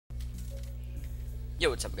Yo,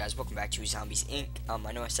 what's up guys, welcome back to Zombies Inc.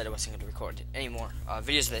 I know I said I wasn't going to record any more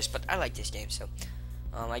videos of this, but I like this game, so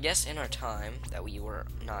I guess in our time that we were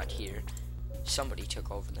not here, somebody took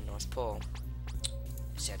over the North Pole,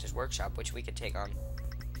 Santa's workshop, which we could take on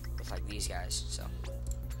with like these guys, so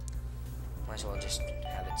might as well just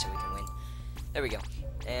have it so we can win. There we go.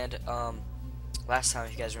 And last time,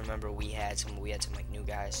 if you guys remember, we had some like new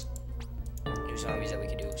guys, new zombies that we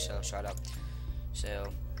could do, so shut up.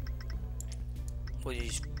 So we'll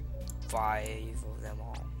use 5 of them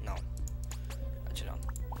all. No. That's enough.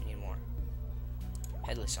 We need more.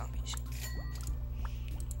 Headless zombies.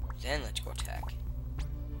 Then let's go attack.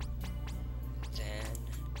 Then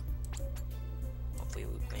hopefully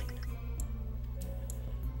we win.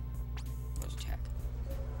 Let's attack.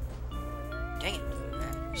 Dang it,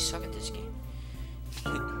 man. We suck at this game.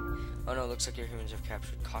 Oh no, looks like your humans have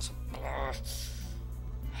captured Casa. Are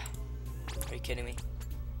you kidding me?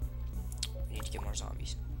 We need to get more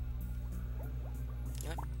zombies. You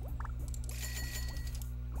know what?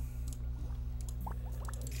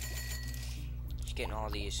 Just getting all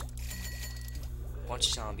these. Bunch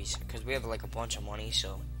of zombies. Because we have like a bunch of money,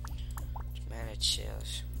 so manage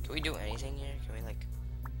sales. Can we do anything here? Can we like,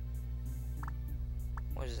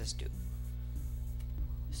 what does this do?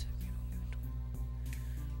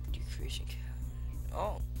 Decreasing calories.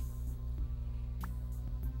 Oh.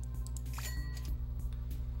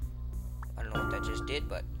 I don't know what that just did,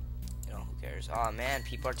 but you know, who cares? Oh man,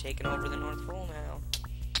 people are taking over the North Pole now.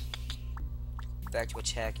 Back to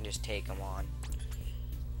attack and just take them on.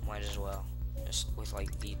 Might as well. Just with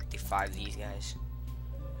like the 5 of these guys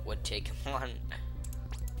would take them on.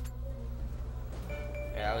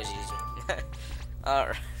 Yeah, that was easy.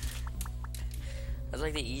 Alright. That's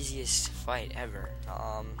like the easiest fight ever.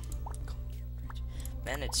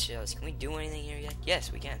 Man, it's chills. Can we do anything here yet?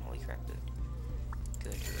 Yes, we can. Holy crap, good.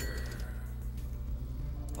 Good.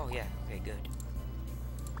 Oh yeah, okay, good.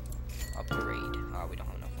 Upgrade. Oh, we don't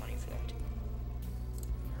have enough money for that.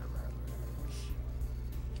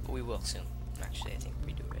 But we will soon. Actually, I think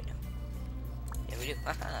we do right now. Yeah, we do.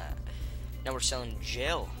 Haha. Now we're selling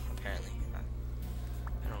gel, apparently.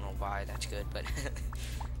 I don't know why that's good, but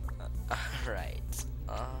alright.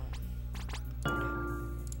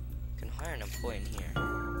 Can hire an employee in here.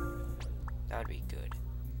 That would be good.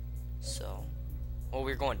 So, oh,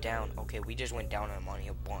 we're going down. Okay, we just went down on money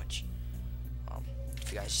a bunch.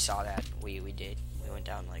 If you guys saw that, we did. We went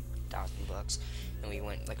down like $1,000, and we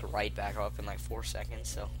went like right back up in like 4 seconds.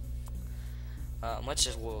 So, let's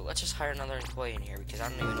just hire another employee in here because I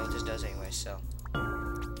don't even know what this does anyway. So,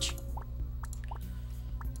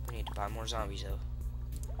 we need to buy more zombies though,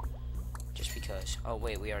 just because. Oh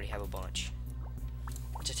wait, we already have a bunch.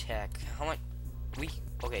 Let's attack. How much?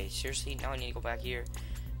 Okay, seriously, now I need to go back here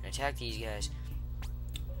and attack these guys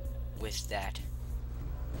with that.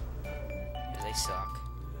 Because they suck.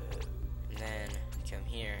 And then come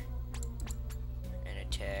here and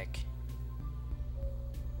attack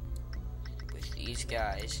with these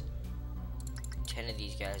guys. 10 of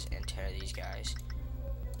these guys and 10 of these guys.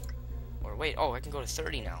 Or wait, oh, I can go to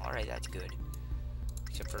 30 now. Alright, that's good.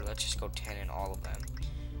 Except for let's just go 10 in all of them.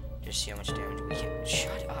 Just see how much damage we can.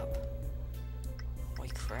 Shut up. Holy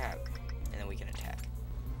crap. And then we can attack.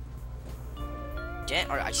 Damn,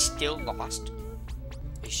 alright, I still lost.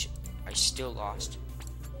 I still lost.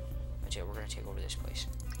 That's it, we're gonna take over this place.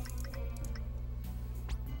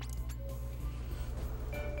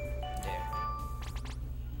 There.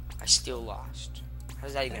 I still lost. How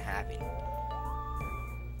does that even happen?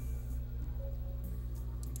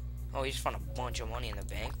 Oh, he just found a bunch of money in the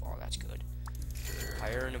bank. Oh, that's good.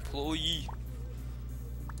 Hire an employee.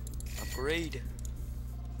 Upgrade.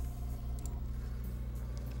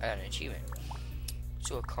 I got an achievement. Let's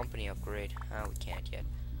do a company upgrade. Oh, we can't yet.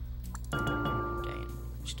 Dang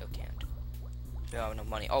it. Still can't. We don't have enough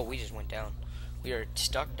money. Oh, we just went down. We are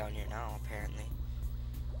stuck down here now, apparently.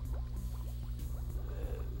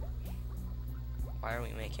 Why aren't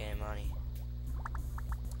we making any money?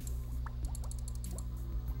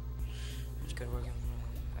 It's good working.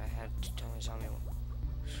 I had to tell my zombie.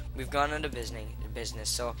 We've gone into business.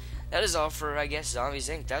 So that is all for, I guess, Zombies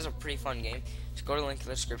Inc. That was a pretty fun game. Just go to the link in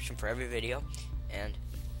the description for every video. And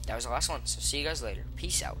that was the last one. So see you guys later.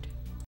 Peace out.